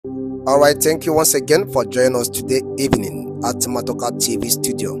All right, thank you once again for joining us today evening at Matoka TV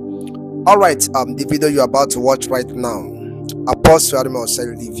studio. All right, the video you're about to watch right now, Apostle Arome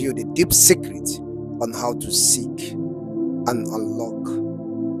Osayi review the deep secret on how to seek and unlock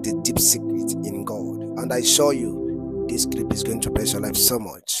the deep secret in God. And I assure you, this clip is going to bless your life so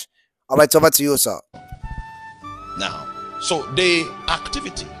much. All right, over to you, sir. Now, so the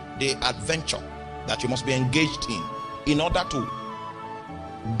activity, the adventure that you must be engaged in order to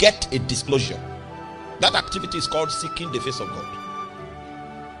get a disclosure, that activity is called seeking the face of God.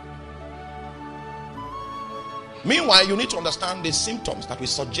 Meanwhile, you need to understand the symptoms that will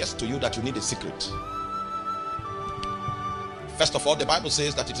suggest to you that you need a secret. First of all, the Bible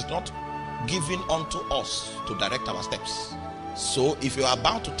says that it is not given unto us to direct our steps. So if you are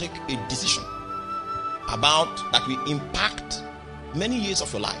about to take a decision about that will impact many years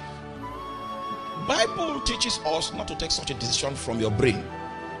of your life, Bible teaches us not to take such a decision from your brain.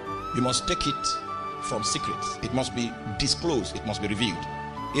 You must take it from secrets. It must be disclosed. It must be revealed.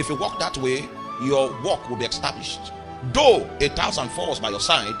 If you walk that way, your walk will be established. Though 1,000 falls by your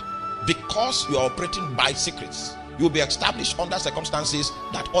side, because you are operating by secrets, you will be established under circumstances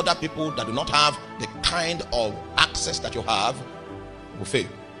that other people that do not have the kind of access that you have will fail.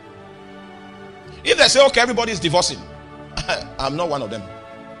 If they say, okay, everybody is divorcing, I'm not one of them.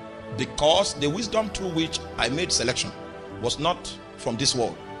 Because the wisdom through which I made selection was not from this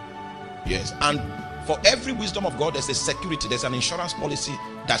world. Yes, and for every wisdom of God, there's a security, there's an insurance policy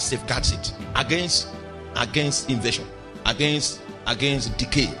that safeguards it against invasion, against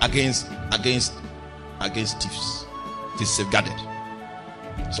decay, against thieves. It is safeguarded.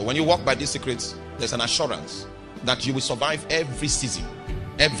 So when you walk by these secrets, there's an assurance that you will survive every season,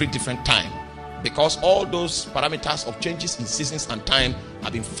 every different time, because all those parameters of changes in seasons and time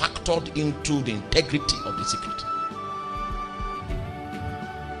have been factored into the integrity of the secret.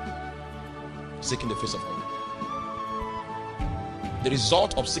 Seeking the face of God. The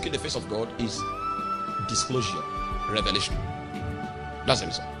result of seeking the face of God is disclosure, revelation. That's the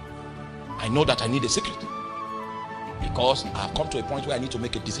result. I know that I need a secret because I have come to a point where I need to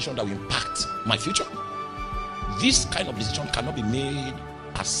make a decision that will impact my future. This kind of decision cannot be made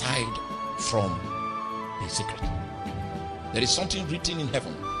aside from a secret. There is something written in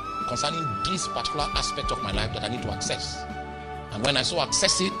heaven concerning this particular aspect of my life that I need to access. And when I so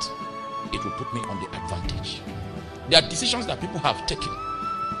access it, it will put me on the advantage. There are decisions that people have taken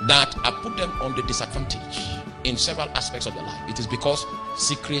that have put them on the disadvantage in several aspects of their life. It is because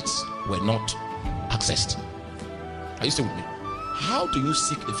secrets were not accessed. Are you still with me? How do you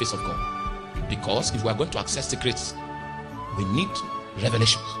seek the face of God? Because if we are going to access secrets, we need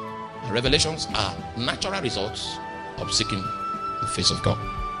revelations. And revelations are natural results of seeking the face of God.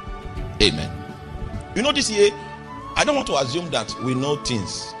 Amen. You know, this year, I don't want to assume that we know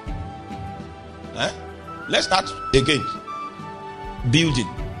things. Let's start again, building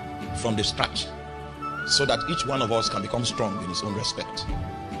from the scratch, so that each one of us can become strong in his own respect.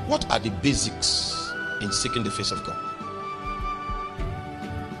 What are the basics in seeking the face of God?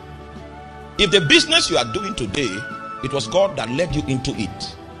 If the business you are doing today, it was God that led you into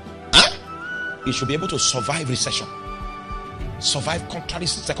it, you should be able to survive recession, survive contrary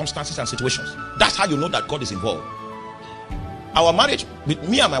circumstances and situations. That's how you know that God is involved. Our marriage, with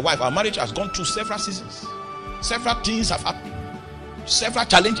me and my wife, our marriage has gone through several seasons. Several things have happened. Several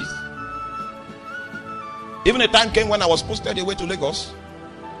challenges. Even a time came when I was posted away to Lagos.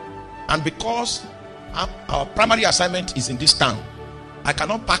 And because our primary assignment is in this town, I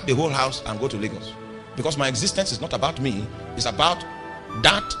cannot pack the whole house and go to Lagos. Because my existence is not about me. It's about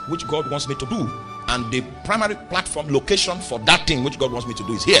that which God wants me to do. And the primary platform location for that thing which God wants me to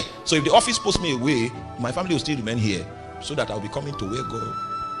do is here. So if the office posts me away, my family will still remain here, so that I'll be coming to where God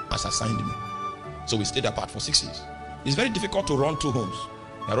has assigned me. So we stayed apart for 6 years. It's very difficult to run two homes.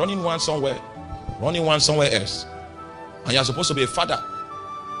 You're running one somewhere, running one somewhere else, and you're supposed to be a father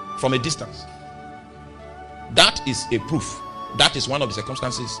from a distance. That is a proof. That is one of the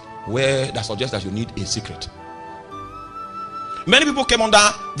circumstances where that suggests that you need a secret. Many people came under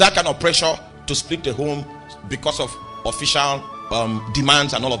that kind of pressure to split the home because of official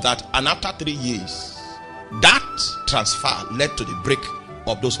demands and all of that. And after 3 years, that transfer led to the break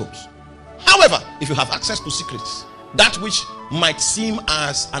of those homes. However, if you have access to secrets, that which might seem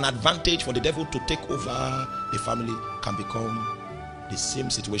as an advantage for the devil to take over the family can become the same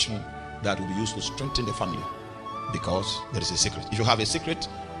situation that will be used to strengthen the family, because there is a secret. If you have a secret,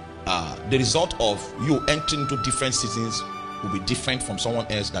 the result of you entering into different seasons will be different from someone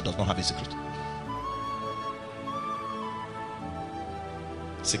else that does not have a secret.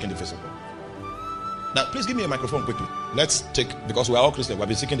 Seeking the face of God. Now, please give me a microphone quickly. Let's take, because we are all Christians, we have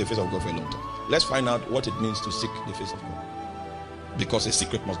been seeking the face of God for a long time. Let's find out what it means to seek the face of God. Because a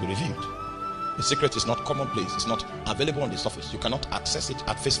secret must be revealed. A secret is not commonplace. It's not available on the surface. You cannot access it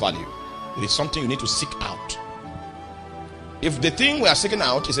at face value. It is something you need to seek out. If the thing we are seeking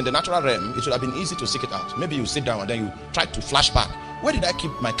out is in the natural realm, it would have been easy to seek it out. Maybe you sit down and then you try to flash back. Where did I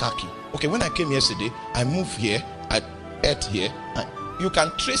keep my car key? Okay, when I came yesterday, I moved here, I ate here. You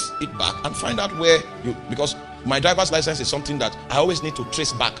can trace it back and find out where you, because my driver's license is something that I always need to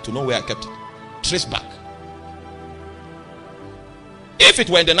trace back to know where I kept it. Trace back. If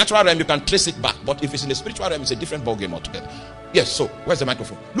it were in the natural realm, you can trace it back. But if it's in the spiritual realm, it's a different ballgame altogether. Yes, so where's the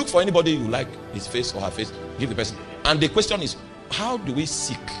microphone? Look for anybody you like, his face or her face, give the person. And the question is, how do we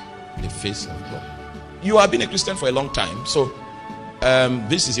seek the face of God? You have been a Christian for a long time, so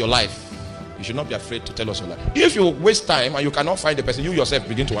this is your life. You should not be afraid to tell us your life. If you waste time and you cannot find the person, you yourself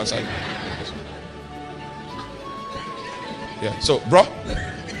begin to answer. Yeah, so bro,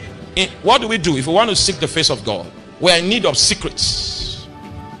 what do we do if we want to seek the face of God? We are in need of secrets.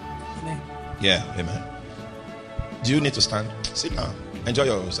 Amen. Yeah, amen. Do you need to stand? Sit down. Enjoy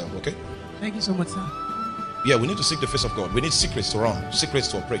yourself, okay? Thank you so much, sir. Yeah, we need to seek the face of God. We need secrets to run, secrets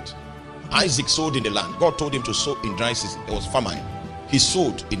to operate. Isaac sowed in the land. God told him to sow in dry season. There was famine. He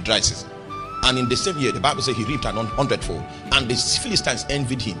sowed in dry season. And in the same year, the Bible says he reaped an 100-fold. And the Philistines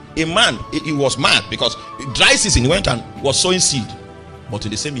envied him. A man, he was mad because dry season he went and was sowing seed. But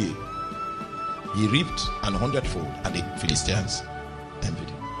in the same year, he reaped an 100-fold and the Philistines envied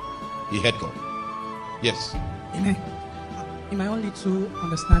him. He had God. Yes. Amen. In my own little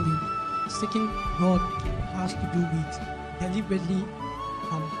understanding, seeking God has to do with deliberately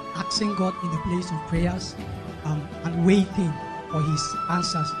asking God in the place of prayers and waiting for his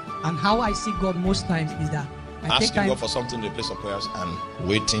answers. And how I seek God most times is that I take time asking God for something in the place of prayers and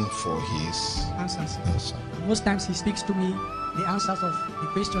waiting for his answers. answer. Most times he speaks to me the answers of the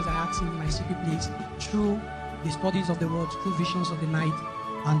questions I ask him in my secret place through the studies of the word, through visions of the night,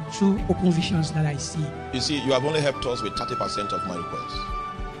 and through open visions that I see. You see, you have only helped us with 30% of my requests.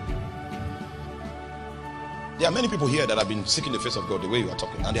 There are many people here that have been seeking the face of God the way you are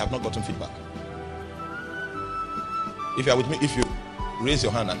talking, and they have not gotten feedback. If you are with me, if you raise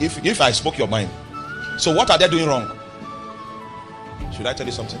your hand, and if I spoke your mind, so what are they doing wrong? Should I tell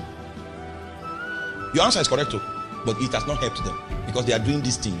you something? Your answer is correct too, but it has not helped them because they are doing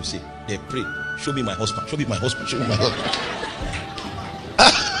this thing. You say they pray, show me my husband, show me my husband, show me my husband.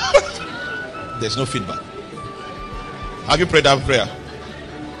 There's no feedback. Have you prayed that prayer?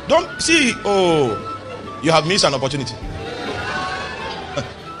 Don't see. Oh, you have missed an opportunity.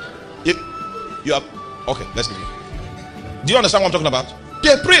 You have. Okay, let's begin. Do you understand what I'm talking about?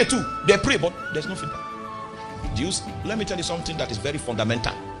 They pray too. They pray, but there's no feedback. Let me tell you something that is very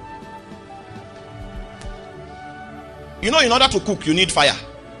fundamental. You know, in order to cook, you need fire.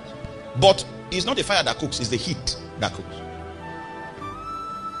 But it's not the fire that cooks, it's the heat that cooks.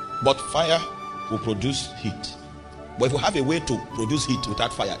 But fire will produce heat. But if we have a way to produce heat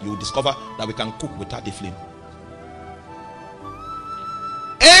without fire, you will discover that we can cook without the flame.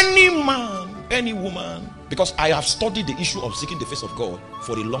 Any man, any woman, because I have studied the issue of seeking the face of God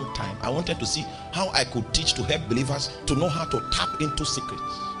for a long time. I wanted to see how I could teach to help believers to know how to tap into secrets.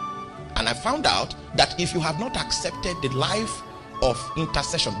 And I found out that if you have not accepted the life of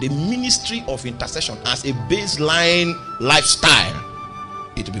intercession, the ministry of intercession as a baseline lifestyle,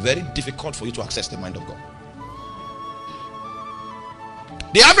 it will be very difficult for you to access the mind of God.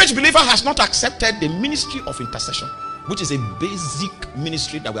 The average believer has not accepted the ministry of intercession, which is a basic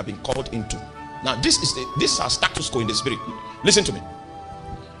ministry that we have been called into. Now, this is our status quo in the spirit. Listen to me.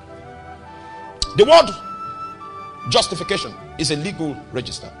 The word justification is a legal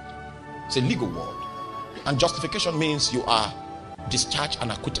register. It's a legal word. And justification means you are discharged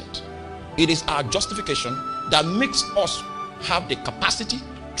and acquitted. It is our justification that makes us have the capacity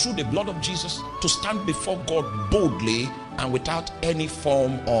through the blood of Jesus to stand before God boldly and without any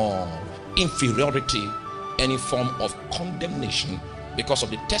form of inferiority, any form of condemnation, because of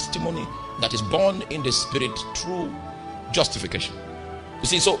the testimony that is born in the spirit through justification. You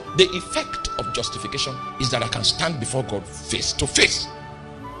see, so the effect of justification is that I can stand before God face to face.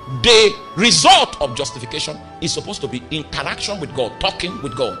 The result of justification is supposed to be interaction with God, talking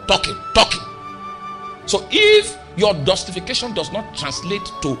with God, talking. So if your justification does not translate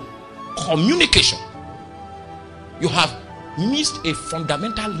to communication, you have missed a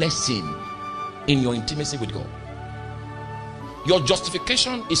fundamental lesson in your intimacy with God. Your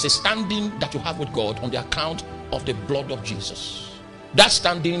justification is a standing that you have with God on the account of the blood of Jesus. That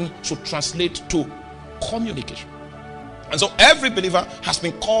standing should translate to communication. And so every believer has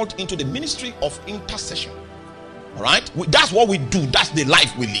been called into the ministry of intercession. All right? That's what we do. That's the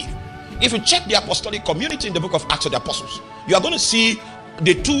life we live. If you check the apostolic community in the book of Acts of the Apostles, you are going to see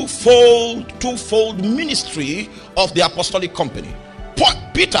the twofold ministry of the apostolic company.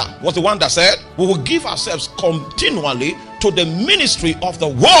 Peter was the one that said, we will give ourselves continually to the ministry of the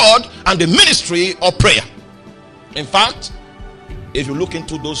word and the ministry of prayer. In fact, if you look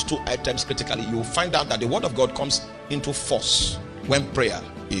into those two items critically, you will find out that the word of God comes into force when prayer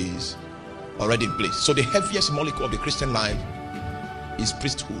is already in place. So the heaviest molecule of the Christian life is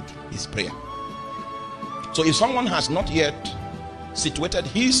priesthood, is prayer. So if someone has not yet situated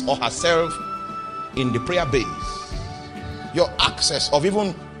his or herself in the prayer base, your access of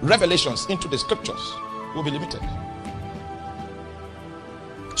even revelations into the scriptures will be limited.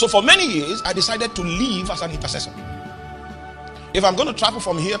 So for many years, I decided to live as an intercessor. If I'm going to travel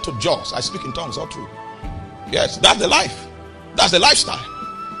from here to Jos, I speak in tongues all through. Yes, that's the life. That's the lifestyle.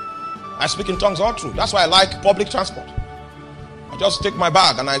 I speak in tongues all through. That's why I like public transport. I just take my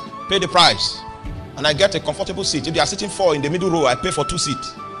bag and I pay the price. And I get a comfortable seat. If they are sitting 4 in the middle row, I pay for 2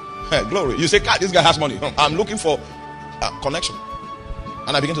 seats. Hey, glory. You say, God, this guy has money. I'm looking for connection.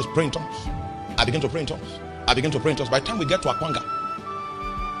 And I begin to pray in tongues. I begin to pray in tongues. I begin to pray in tongues. By the time we get to Akwanga,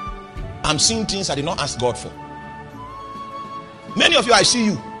 I'm seeing things I did not ask God for. Many of you, I see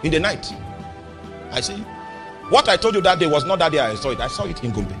you in the night. I see you. What I told you that day was not that day I saw it. I saw it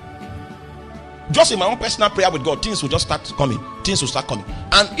in Gombe. Just in my own personal prayer with God, things will just start coming. Things will start coming.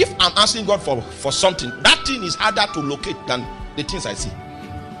 And if I'm asking God for something, that thing is harder to locate than the things I see.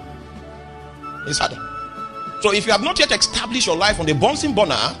 It's harder. So if you have not yet established your life on the bouncing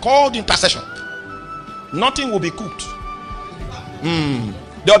burner called intercession, nothing will be cooked.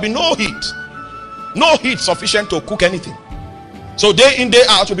 There will be no heat. No heat sufficient to cook anything. So day in, day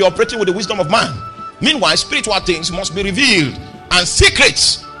out, you'll be operating with the wisdom of man. Meanwhile, spiritual things must be revealed, and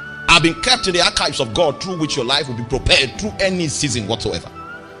secrets have been kept in the archives of God, through which your life will be prepared through any season whatsoever.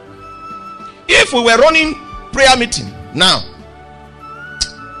 If we were running prayer meeting now,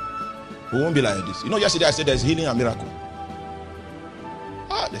 we won't be like this. You know, yesterday I said there's healing and miracle.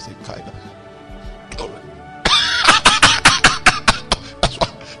 They say kind of.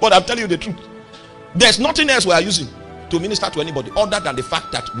 But I'm telling you the truth. There's nothing else we are using to minister to anybody other than the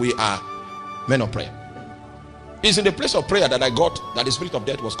fact that we are men of prayer. It's in the place of prayer that I got that the spirit of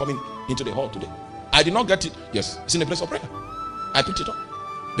death was coming into the hall today. I did not get it. Yes, it's in the place of prayer. I picked it up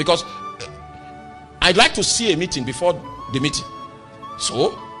because I'd like to see a meeting before the meeting.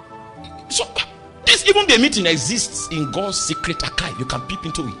 So this, even the meeting exists in God's secret archive. You can peep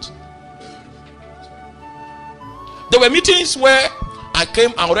into it. There were meetings where I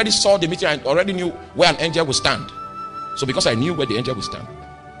came, I already saw the meeting, I already knew where an angel would stand. So because I knew where the angel would stand,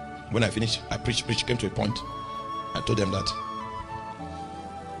 when I finished, I preached, came to a point. I told them that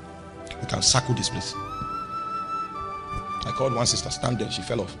we can circle this place. I called one sister, stand there, she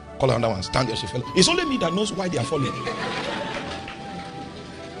fell off. Call another one, stand there, she fell off. It's only me that knows why they are falling.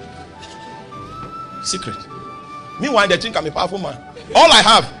 Secret. Meanwhile, they think I'm a powerful man. All I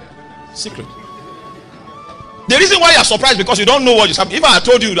have, secret. The reason why you are surprised because you don't know what is happening. If I had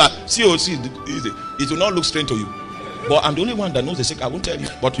told you that COC, it will not look strange to you. But I'm the only one that knows the secret. I won't tell you.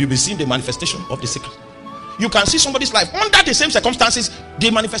 But you'll be seeing the manifestation of the secret. You can see somebody's life under the same circumstances. The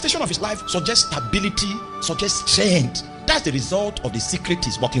manifestation of his life suggests stability, suggests strength. That's the result of the secret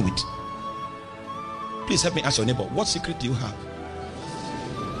he's working with. Please help me ask your neighbor, what secret do you have?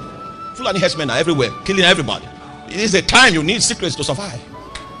 Fulani herdsmen are everywhere, killing everybody. It is the time you need secrets to survive.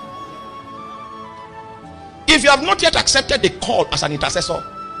 If you have not yet accepted the call as an intercessor,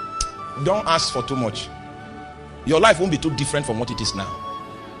 don't ask for too much. Your life won't be too different from what it is now.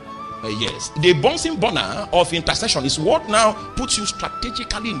 Yes, the bouncing burner of intercession is what now puts you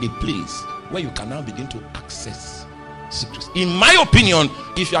strategically in the place where you can now begin to access secrets. In my opinion,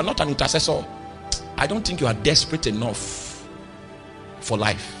 if you are not an intercessor, I don't think you are desperate enough for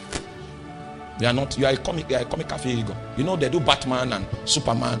life. You are not. You are a comic figure. You know they do Batman and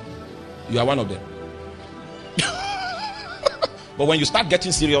Superman. You are one of them. But when you start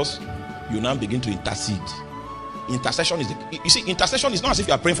getting serious, you now begin to intercede. Intercession is you see, intercession is not as if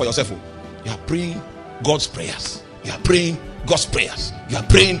you are praying for yourself. You are praying God's prayers. You are praying God's prayers. You are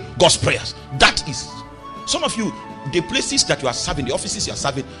praying God's prayers. That is, some of you, the places that you are serving, the offices you are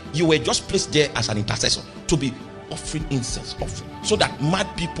serving, you were just placed there as an intercessor to be offering incense, so that mad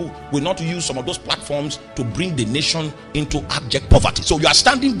people will not use some of those platforms to bring the nation into abject poverty. So you are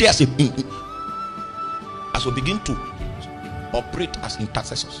standing there as we begin to operate as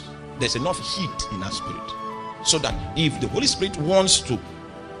intercessors. There's enough heat in our spirit, so that if the Holy Spirit wants to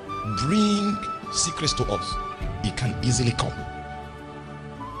bring secrets to us, it can easily come.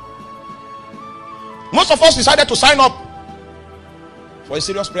 Most of us decided to sign up for a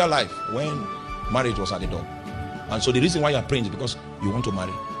serious prayer life when marriage was at the door. And so the reason why you are praying is because you want to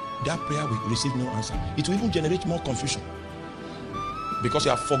marry. That prayer will receive no answer. It will even generate more confusion. Because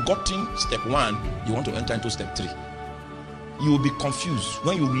you have forgotten step 1, you want to enter into step 3. You will be confused.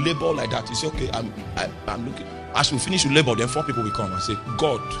 When you labor like that, you say, okay, I'm looking. As you finish your labor, then 4 people will come and say,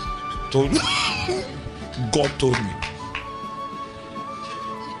 God told me. God told me.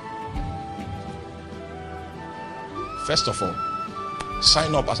 First of all,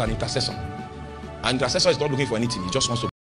 sign up as an intercessor. An intercessor is not looking for anything. He just wants to